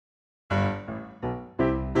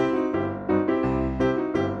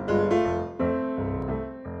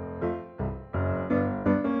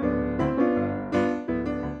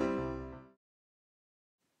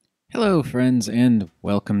Hello friends and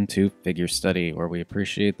welcome to Figure Study, where we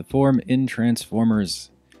appreciate the form in Transformers.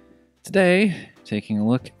 Today, taking a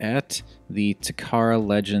look at the Takara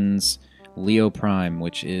Legends Leo Prime,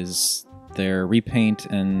 which is their repaint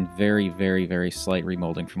and very slight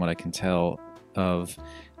remolding, from what I can tell, of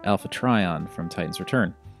Alpha Trion from Titan's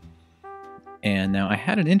Return. And now I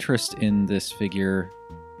had an interest in this figure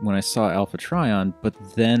when I saw Alpha Trion, but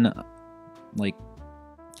then, like,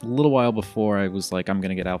 a little while before I was like, I'm going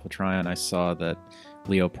to get Alpha Trion, I saw that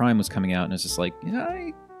Leo Prime was coming out, and I was just like, yeah,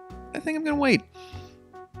 I think I'm going to wait.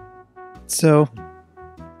 So,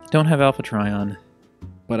 don't have Alpha Trion,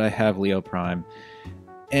 but I have Leo Prime,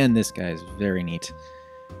 and this guy is very neat.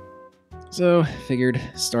 So, figured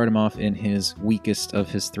start him off in his weakest of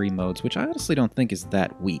his three modes, which I honestly don't think is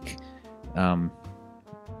that weak.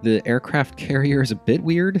 The aircraft carrier is a bit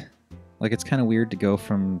weird. Like, it's kind of weird to go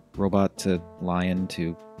from robot to lion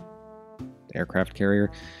to aircraft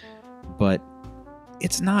carrier, but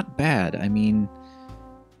it's not bad. I mean,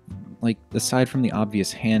 like, aside from the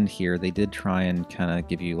obvious hand here, they did try and kind of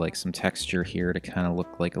give you like some texture here to kind of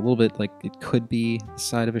look like a little bit like it could be the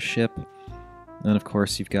side of a ship. And then of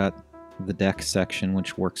course you've got the deck section,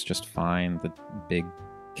 which works just fine, the big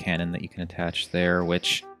cannon that you can attach there,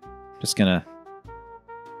 which I'm just gonna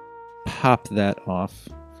pop that off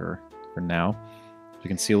for now. You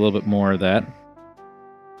can see a little bit more of that.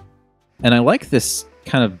 And I like this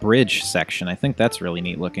kind of bridge section. I think that's really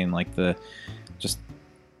neat looking, like just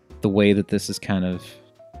the way that this is kind of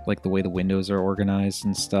like the way the windows are organized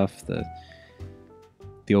and stuff. The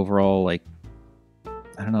overall, like,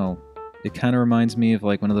 I don't know, it kind of reminds me of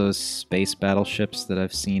like one of those space battleships that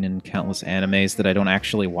I've seen in countless animes that I don't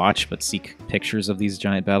actually watch but see pictures of these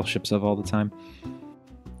giant battleships of all the time.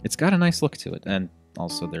 It's got a nice look to it, and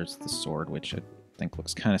also there's the sword, which I think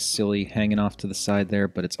looks kind of silly hanging off to the side there,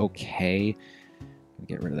 but it's okay. I'll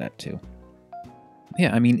get rid of that too.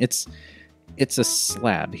 Yeah, I mean, it's a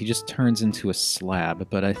slab. He just turns into a slab,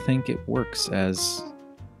 but I think it works as,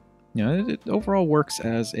 you know, it overall works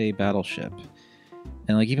as a battleship.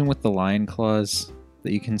 And like even with the lion claws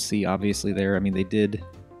that you can see obviously there, I mean, they did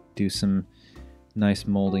do some nice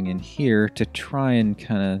molding in here to try and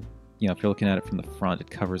kind of, you know, if you're looking at it from the front, it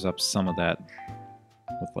covers up some of that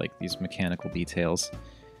with like these mechanical details.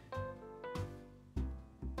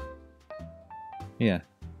 Yeah.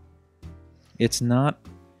 It's not...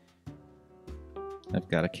 I've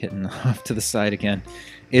got a kitten off to the side again.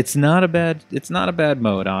 It's not a bad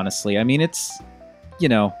mode, honestly. I mean, it's, you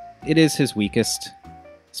know, it is his weakest,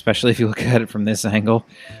 especially if you look at it from this angle,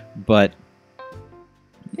 but,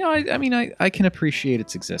 you know, I mean, I can appreciate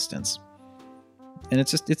its existence. And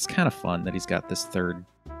it's kind of fun that he's got this third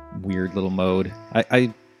weird little mode.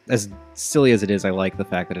 I as silly as it is, I like the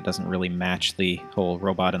fact that it doesn't really match the whole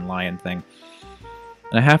robot and lion thing.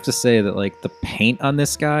 And I have to say that, like, the paint on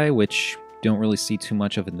this guy, which don't really see too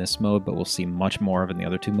much of in this mode, but we'll see much more of in the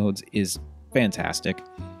other two modes, is fantastic.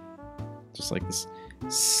 Just like this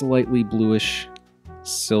slightly bluish,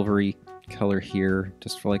 silvery color here,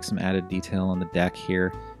 just for like some added detail on the deck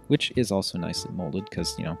here, which is also nicely molded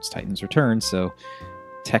because, you know, it's Titan's Return, so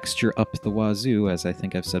texture up the wazoo, as I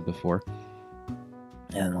think I've said before.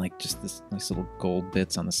 And like just this nice little gold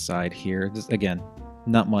bits on the side here. Just, again,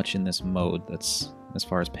 not much in this mode that's as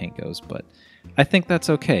far as paint goes, but I think that's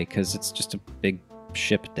okay because it's just a big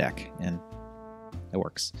ship deck and it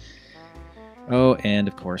works. Oh, and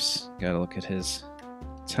of course, gotta look at his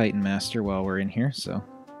Titan Master while we're in here, so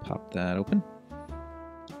pop that open.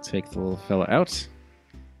 Take the little fella out.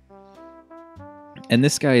 And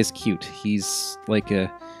this guy is cute. He's like a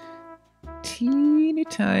teeny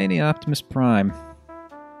tiny Optimus Prime.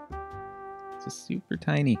 Just super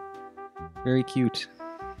tiny. Very cute.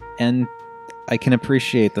 And I can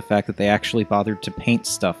appreciate the fact that they actually bothered to paint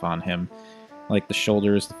stuff on him. Like the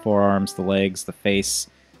shoulders, the forearms, the legs, the face.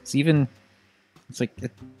 It's like,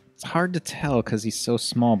 it's hard to tell because he's so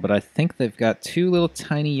small, but I think they've got two little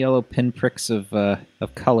tiny yellow pinpricks of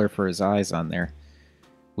color for his eyes on there,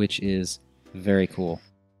 which is very cool.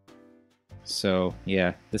 So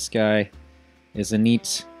yeah, this guy is a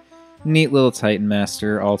neat little Titan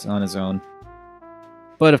Master all on his own.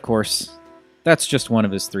 But of course, that's just one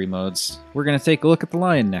of his three modes. We're going to take a look at the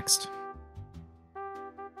lion next.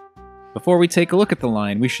 Before we take a look at the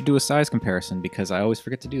lion, we should do a size comparison because I always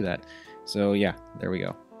forget to do that. So yeah, there we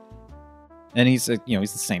go. And he's, you know,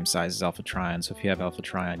 he's the same size as Alpha Trion, so if you have Alpha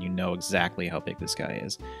Trion, you know exactly how big this guy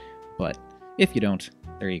is. But if you don't,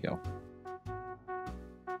 there you go.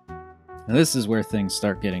 Now this is where things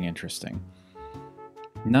start getting interesting.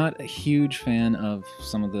 Not a huge fan of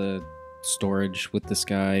some of the storage with this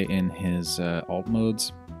guy in his alt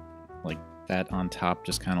modes. Like, that on top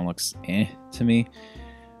just kind of looks eh to me.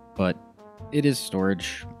 But it is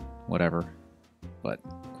storage, whatever. But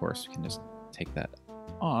of course, we can just take that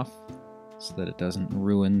off so that it doesn't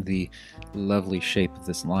ruin the lovely shape of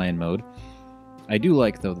this lion mode. I do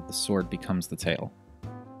like, though, that the sword becomes the tail.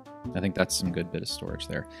 I think that's some good bit of storage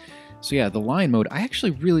there. So yeah, the lion mode, I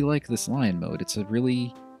actually really like this lion mode. It's a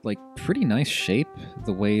really, like, pretty nice shape.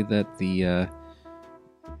 The way that the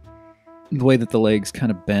legs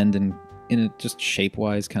kind of bend and just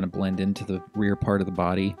shape-wise kind of blend into the rear part of the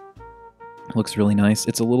body. It looks really nice.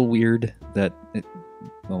 It's a little weird that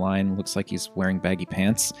the lion looks like he's wearing baggy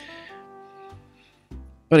pants,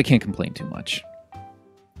 but I can't complain too much.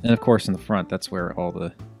 And of course, in the front, that's where all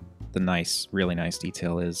the nice, really nice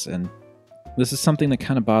detail is. And this is something that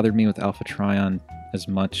kind of bothered me with Alpha Trion as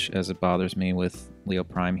much as it bothers me with Leo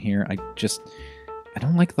Prime here. I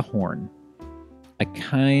don't like the horn. I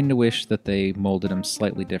kind of wish that they molded him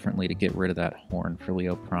slightly differently to get rid of that horn for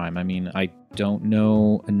Leo Prime. I mean, I don't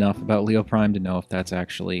know enough about Leo Prime to know if that's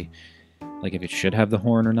actually, like, if it should have the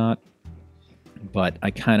horn or not. But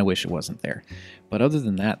I kind of wish it wasn't there. But other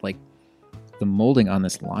than that, like, the molding on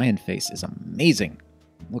this lion face is amazing.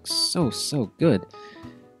 It looks so, so good.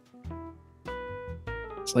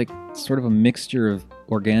 It's like sort of a mixture of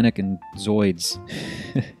organic and Zoids.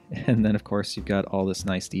 And then, of course, you've got all this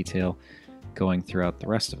nice detail going throughout the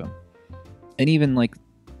rest of him. And even, like,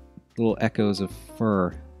 little echoes of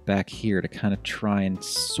fur back here to kind of try and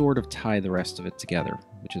sort of tie the rest of it together,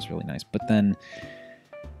 which is really nice. But then,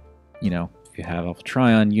 you know, if you have Alpha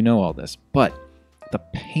Trion, you know all this. But the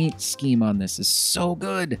paint scheme on this is so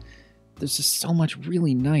good. There's just so much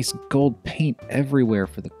really nice gold paint everywhere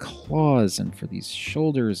for the claws and for these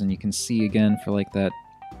shoulders. And you can see again for, like, that,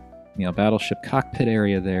 you know, battleship cockpit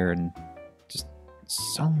area there, and just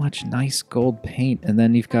so much nice gold paint. And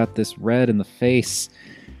then you've got this red in the face,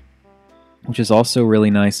 which is also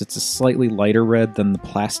really nice. It's a slightly lighter red than the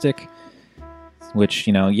plastic, which,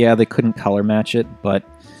 you know, yeah, they couldn't color match it, but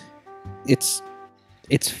it's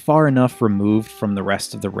far enough removed from the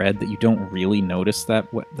rest of the red that you don't really notice that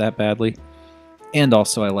badly. And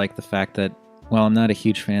also I like the fact that, while I'm not a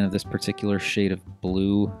huge fan of this particular shade of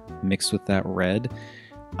blue mixed with that red,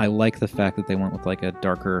 I like the fact that they went with, like, a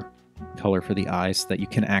darker color for the eyes so that you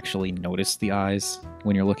can actually notice the eyes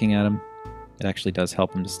when you're looking at them. It actually does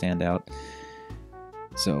help them to stand out.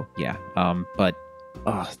 So yeah, but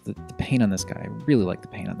the paint on this guy, I really like the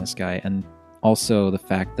paint on this guy. And also the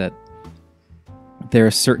fact that there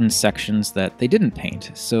are certain sections that they didn't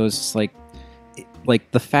paint. So it's just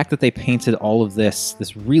like the fact that they painted all of this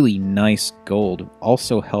really nice gold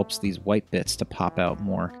also helps these white bits to pop out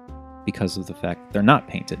more because of the fact that they're not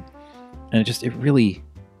painted. And it really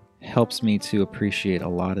helps me to appreciate a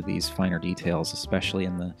lot of these finer details, especially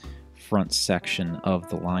in the front section of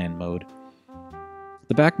the lion mode.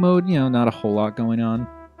 The back mode, you know, not a whole lot going on.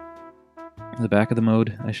 The back of the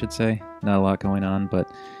mode, I should say, not a lot going on,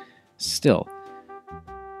 but still.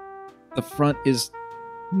 The front is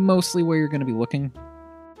mostly where you're going to be looking,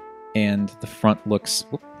 and the front looks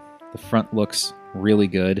really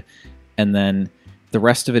good, and then the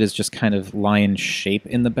rest of it is just kind of lion shape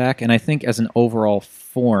in the back, and I think as an overall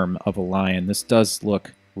form of a lion, this does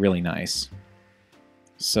look really nice.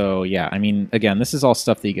 So yeah, I mean, again, this is all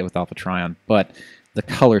stuff that you get with Alpha Trion, but the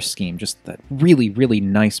color scheme, just that really, really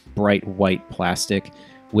nice bright white plastic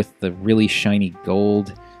with the really shiny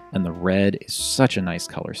gold and the red is such a nice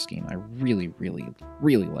color scheme. I really, really,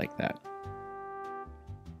 really like that.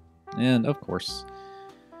 And of course,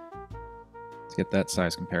 let's get that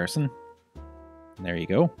size comparison. There you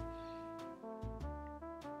go.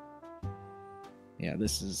 Yeah,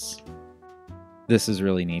 this is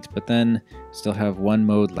really neat. But then still have one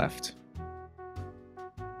mode left.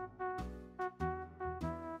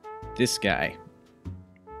 This guy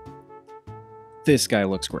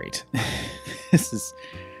looks great.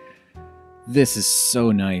 This is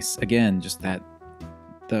so nice. Again, just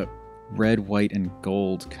the red, white, and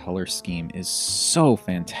gold color scheme is so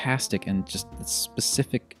fantastic, and just the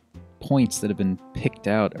specific points that have been picked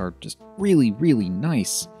out are just really, really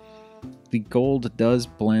nice. The gold does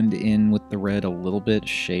blend in with the red a little bit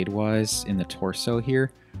shade-wise in the torso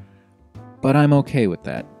here, but I'm okay with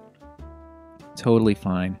that. Totally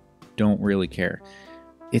fine. Don't really care.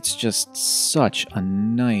 It's just such a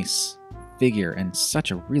nice figure and such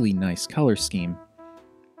a really nice color scheme.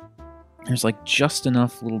 There's, like, just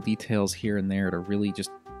enough little details here and there to really just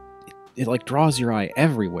it like draws your eye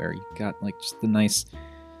everywhere. You've got, like, just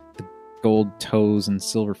the gold toes and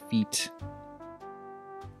silver feet.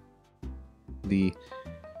 The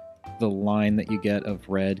line that you get of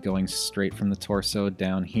red going straight from the torso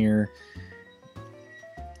down here.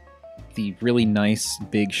 the really nice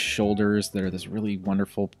big shoulders that are this really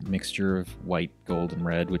wonderful mixture of white, gold, and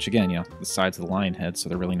red, which again, the sides of the lion head, so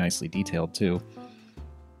they're really nicely detailed too.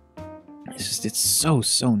 It's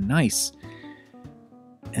so nice.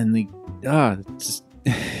 And the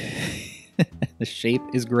the shape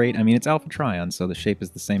is great. I mean, it's Alpha Trion, so the shape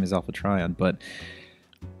is the same as Alpha Trion, but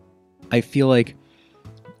I think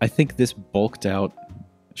this bulked out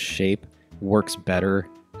shape works better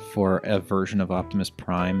for a version of Optimus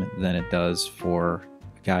Prime than it does for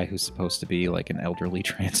a guy who's supposed to be like an elderly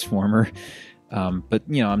Transformer. But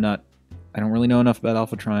I don't really know enough about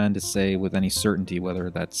Alpha Trion to say with any certainty whether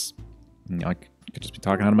that's, I could just be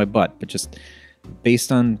talking out of my butt, but just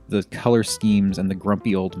based on the color schemes and the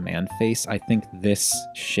grumpy old man face, I think this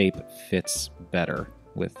shape fits better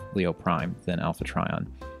with Leo Prime than Alpha Trion.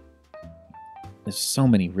 There's so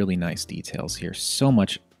many really nice details here, so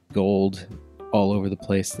much gold all over the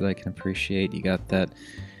place that I can appreciate. You got the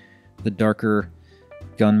darker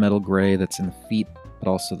gunmetal gray that's in the feet, but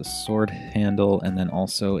also the sword handle, and then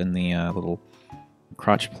also in the little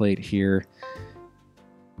crotch plate here.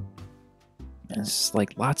 And it's just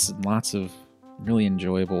like lots and lots of really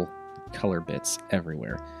enjoyable color bits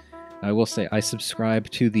everywhere. I will say I subscribe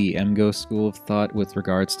to the MGO school of thought with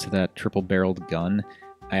regards to that triple-barreled gun.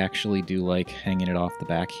 I actually do like hanging it off the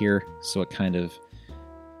back here, so it kind of,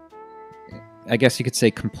 I guess you could say,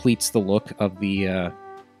 completes the look of the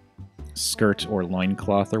skirt or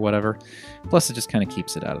loincloth or whatever. Plus it just kind of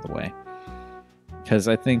keeps it out of the way. Because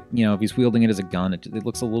I think, if he's wielding it as a gun, it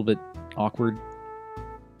looks a little bit awkward.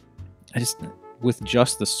 With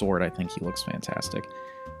just the sword, I think he looks fantastic.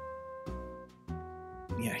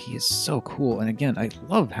 Yeah, he is so cool. And again, I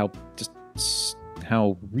love how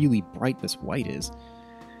really bright this white is.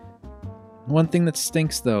 One thing that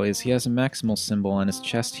stinks, though, is he has a maximal symbol on his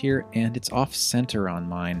chest here, and it's off-center on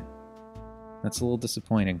mine. That's a little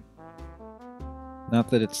disappointing. Not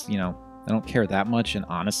that it's, I don't care that much, and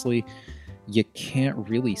honestly, you can't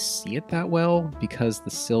really see it that well because the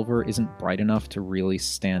silver isn't bright enough to really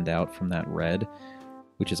stand out from that red,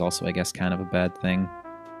 which is also, I guess, kind of a bad thing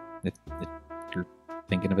if you're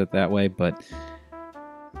thinking of it that way, but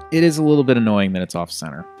it is a little bit annoying that it's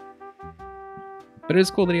off-center. But it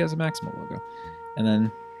is cool that he has a Maximal logo. And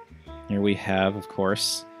then here we have, of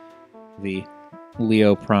course, the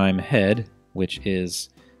Leo Prime head, which is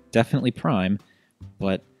definitely Prime,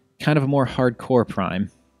 but kind of a more hardcore Prime,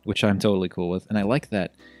 which I'm totally cool with. And I like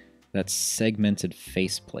that segmented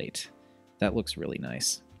faceplate. That looks really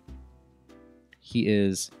nice. He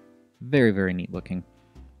is very, very neat looking.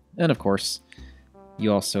 And of course,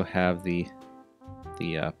 you also have the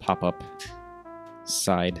pop-up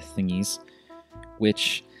side thingies,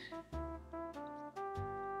 which,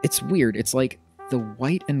 it's weird. It's like the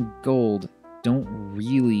white and gold don't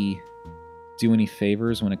really do any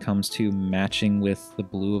favors when it comes to matching with the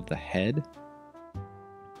blue of the head.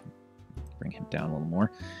 Bring him down a little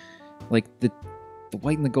more. Like, the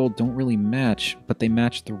white and the gold don't really match, but they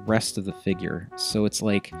match the rest of the figure. So it's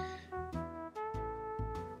like,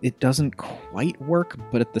 it doesn't quite work,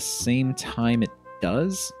 but at the same time it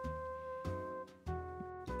does.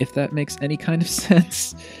 If that makes any kind of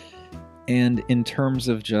sense. And in terms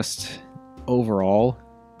of just overall,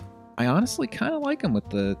 I honestly kind of like him with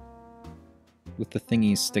the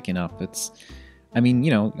thingies sticking up. It's, I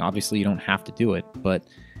mean, obviously you don't have to do it, but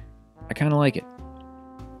I kind of like it.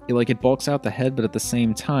 It bulks out the head, but at the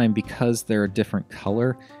same time, because they're a different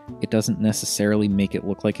color, it doesn't necessarily make it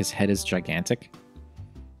look like his head is gigantic.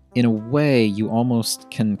 In a way, you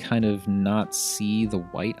almost can kind of not see the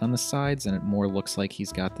white on the sides, and it more looks like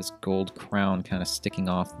he's got this gold crown kind of sticking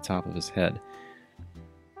off the top of his head.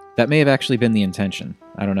 That may have actually been the intention.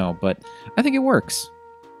 I don't know, but I think it works.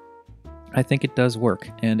 I think it does work.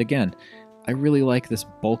 And again, I really like this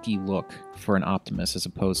bulky look for an Optimus as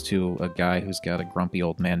opposed to a guy who's got a grumpy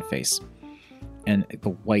old man face. And the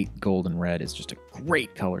white, gold, and red is just a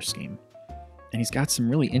great color scheme. And he's got some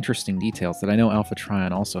really interesting details that I know Alpha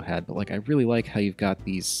Trion also had, but I really like how you've got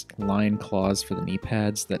these lion claws for the knee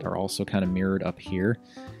pads that are also kind of mirrored up here.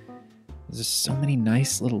 There's just so many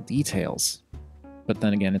nice little details. But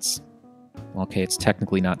then again, it's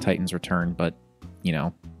technically not Titan's Return, but,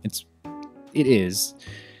 it is.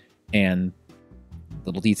 And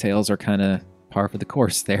little details are kind of par for the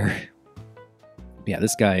course there. Yeah,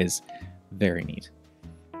 this guy is very neat.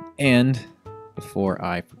 And before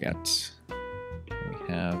I forget,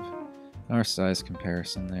 we have our size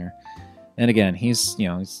comparison there. And again, he's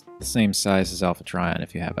the same size as Alpha Trion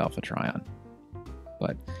if you have Alpha Trion.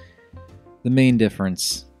 But the main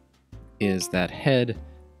difference is that head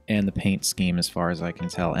and the paint scheme as far as I can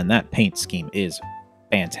tell. And that paint scheme is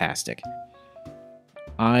fantastic.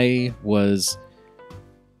 I was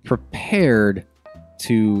prepared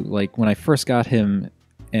to, like, when I first got him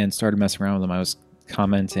and started messing around with him, I was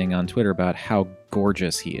commenting on Twitter about how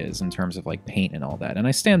gorgeous he is in terms of like paint and all that, and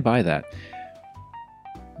I stand by that.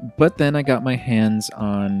 But then I got my hands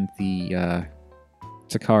on the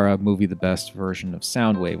Takara Movie the Best version of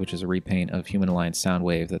Soundwave, which is a repaint of Human Alliance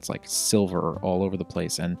Soundwave that's like silver all over the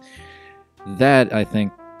place, and that, I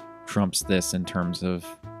think, trumps this in terms of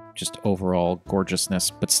just overall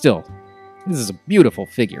gorgeousness. But still, this is a beautiful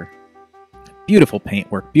figure. Beautiful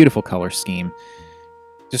paintwork, beautiful color scheme,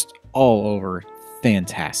 just all over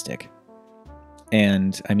fantastic.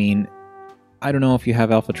 And, I mean, I don't know if you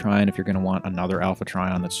have Alpha Trion, if you're going to want another Alpha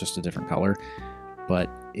Trion that's just a different color, but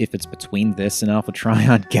if it's between this and Alpha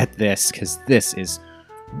Trion, get this, because this is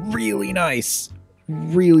really nice.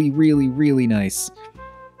 Really, really, really nice.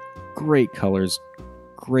 Great colors,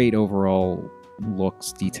 great overall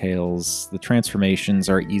looks, details. The transformations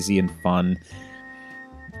are easy and fun.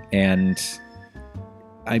 And,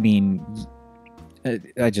 I mean,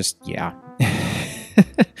 I just, yeah.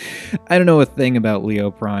 I don't know a thing about Leo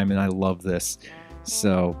Prime, and I love this.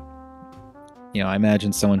 So, you know, I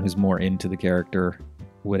imagine someone who's more into the character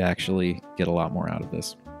would actually get a lot more out of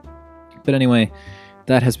this. But anyway,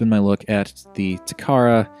 that has been my look at the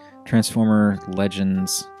Takara Transformer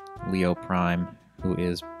Legends Leo Prime, who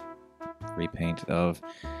is a repaint of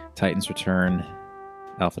Titan's Return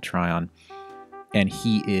Alpha Trion. And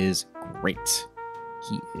he is great.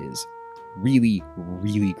 He is really,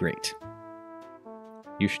 really great.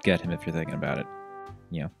 You should get him if you're thinking about it.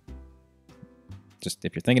 You know, just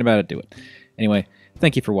if you're thinking about it, do it. Anyway,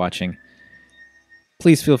 thank you for watching.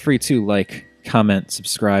 Please feel free to like, comment,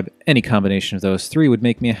 subscribe. Any combination of those three would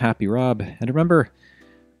make me a happy Rob. And remember,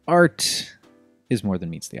 art is more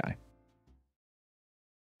than meets the eye.